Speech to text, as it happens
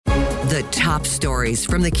The top stories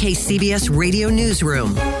from the KCBS Radio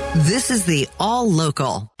Newsroom. This is the All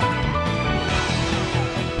Local.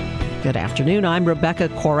 Good afternoon. I'm Rebecca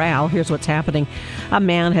Corral. Here's what's happening. A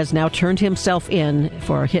man has now turned himself in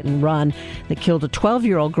for a hit and run that killed a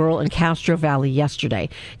 12-year-old girl in Castro Valley yesterday.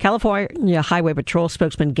 California Highway Patrol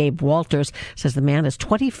spokesman Gabe Walters says the man is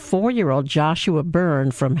 24-year-old Joshua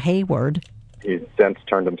Byrne from Hayward. He's since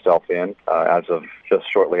turned himself in as of just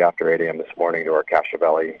shortly after 8 a.m. this morning to our Castro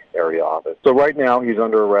Valley area office. So right now he's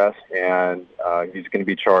under arrest, and he's going to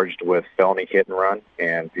be charged with felony hit and run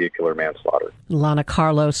and vehicular manslaughter. Lana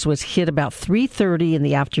Carlos was hit about 3:30 in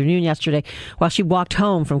the afternoon yesterday while she walked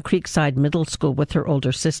home from Creekside Middle School with her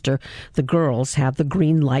older sister. The girls have the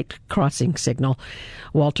green light crossing signal.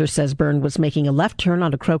 Walter says Byrne was making a left turn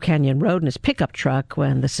onto Crow Canyon Road in his pickup truck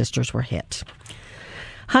when the sisters were hit.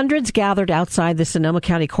 Hundreds gathered outside the Sonoma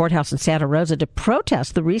County Courthouse in Santa Rosa to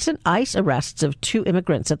protest the recent ICE arrests of 2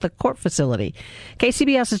 immigrants at the court facility.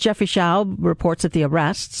 KCBS's Jeffrey Schaub reports that the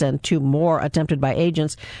arrests and 2 more attempted by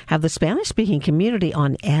agents have the Spanish-speaking community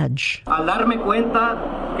on edge. Al darme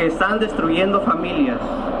cuenta que están destruyendo familias.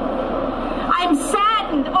 I'm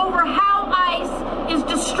saddened over how ICE is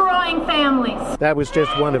destroying families. That was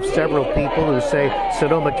just one of several people who say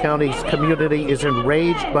Sonoma County's community is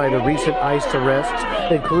enraged by the recent ICE arrests,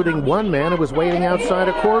 including one man who was waiting outside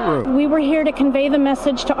a courtroom. We were here to convey the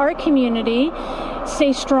message to our community.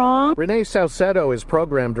 Stay strong. Renee Saucedo is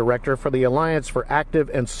program director for the Alliance for Active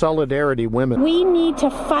and Solidarity Women. We need to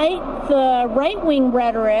fight the right-wing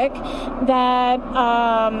rhetoric that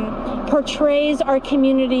portrays our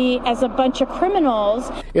community as a bunch of criminals.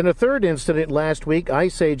 In a third incident last week,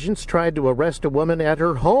 ICE agents tried to arrest a woman at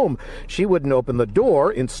her home. She wouldn't open the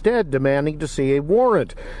door, instead demanding to see a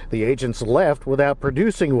warrant. The agents left without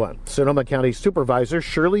producing one. Sonoma County Supervisor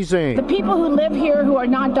Shirley Zane. The people who live here who are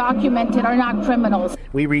not documented are not criminals.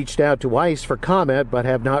 We reached out to ICE for comment, but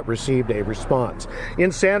have not received a response.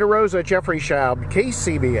 In Santa Rosa, Jeffrey Schaub,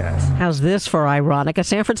 KCBS. How's this for ironic? A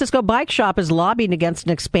San Francisco bike shop is lobbying against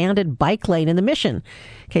an expanded bike lane in the Mission.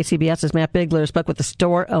 KCBS's Matt Bigler spoke with the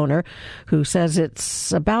store owner who says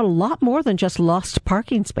it's about a lot more than just lost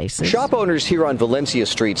parking spaces. Shop owners here on Valencia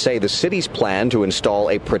Street say the city's plan to install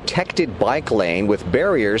a protected bike lane with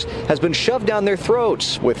barriers has been shoved down their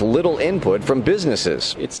throats with little input from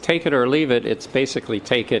businesses. It's take it or leave it. It's basically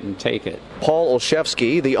take it and take it. Paul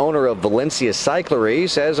Olszewski, the owner of Valencia Cyclery,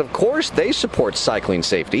 says of course they support cycling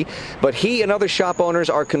safety, but he and other shop owners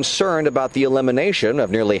are concerned about the elimination of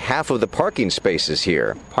nearly half of the parking spaces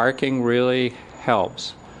here. Parking really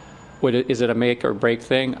helps. Is it a make or break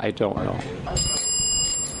thing? I don't know.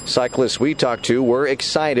 Cyclists we talked to were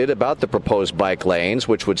excited about the proposed bike lanes,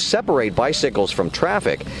 which would separate bicycles from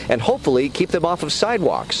traffic and hopefully keep them off of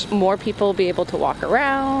sidewalks. More people will be able to walk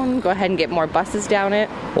around, go ahead and get more buses down it.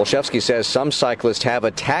 Olszewski says some cyclists have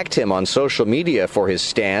attacked him on social media for his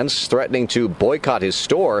stance, threatening to boycott his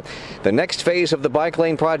store. The next phase of the bike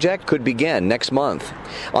lane project could begin next month.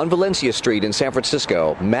 On Valencia Street in San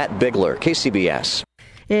Francisco, Matt Bigler, KCBS.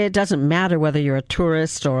 It doesn't matter whether you're a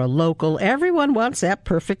tourist or a local. Everyone wants that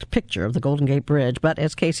perfect picture of the Golden Gate Bridge. But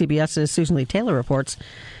as KCBS's Susan Lee Taylor reports,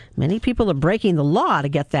 many people are breaking the law to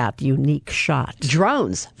get that unique shot.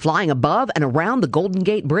 Drones flying above and around the Golden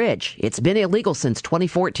Gate Bridge. It's been illegal since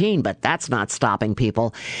 2014, but that's not stopping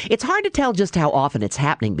people. It's hard to tell just how often it's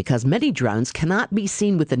happening because many drones cannot be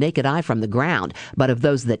seen with the naked eye from the ground. But of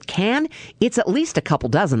those that can, it's at least a couple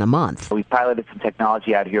dozen a month. We piloted some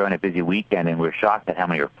technology out here on a busy weekend, and we're shocked at how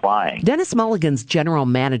many are flying. Dennis Mulligan's general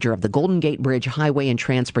manager of the Golden Gate Bridge Highway and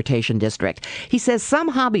Transportation District. He says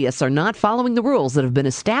some hobbyists are not following the rules that have been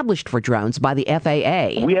established for drones by the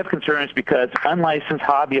FAA. We have concerns because unlicensed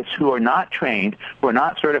hobbyists who are not trained, who are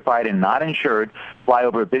not certified and not insured, fly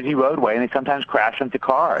over a busy roadway and they sometimes crash into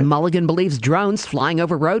cars. Mulligan believes drones flying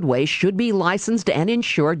over roadways should be licensed and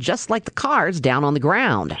insured just like the cars down on the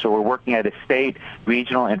ground. So we're working at a state,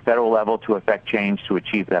 regional, and federal level to effect change to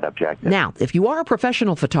achieve that objective. Now, if you are a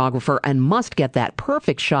professional photographer and must get that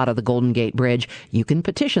perfect shot of the Golden Gate Bridge, you can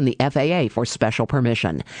petition the FAA for special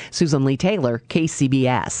permission. Susan Lee Taylor,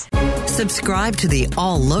 KCBS. Subscribe to the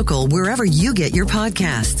All Local wherever you get your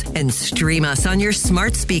podcasts and stream us on your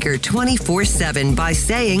smart speaker 24/7 by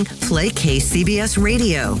saying, play KCBS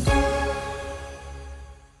Radio.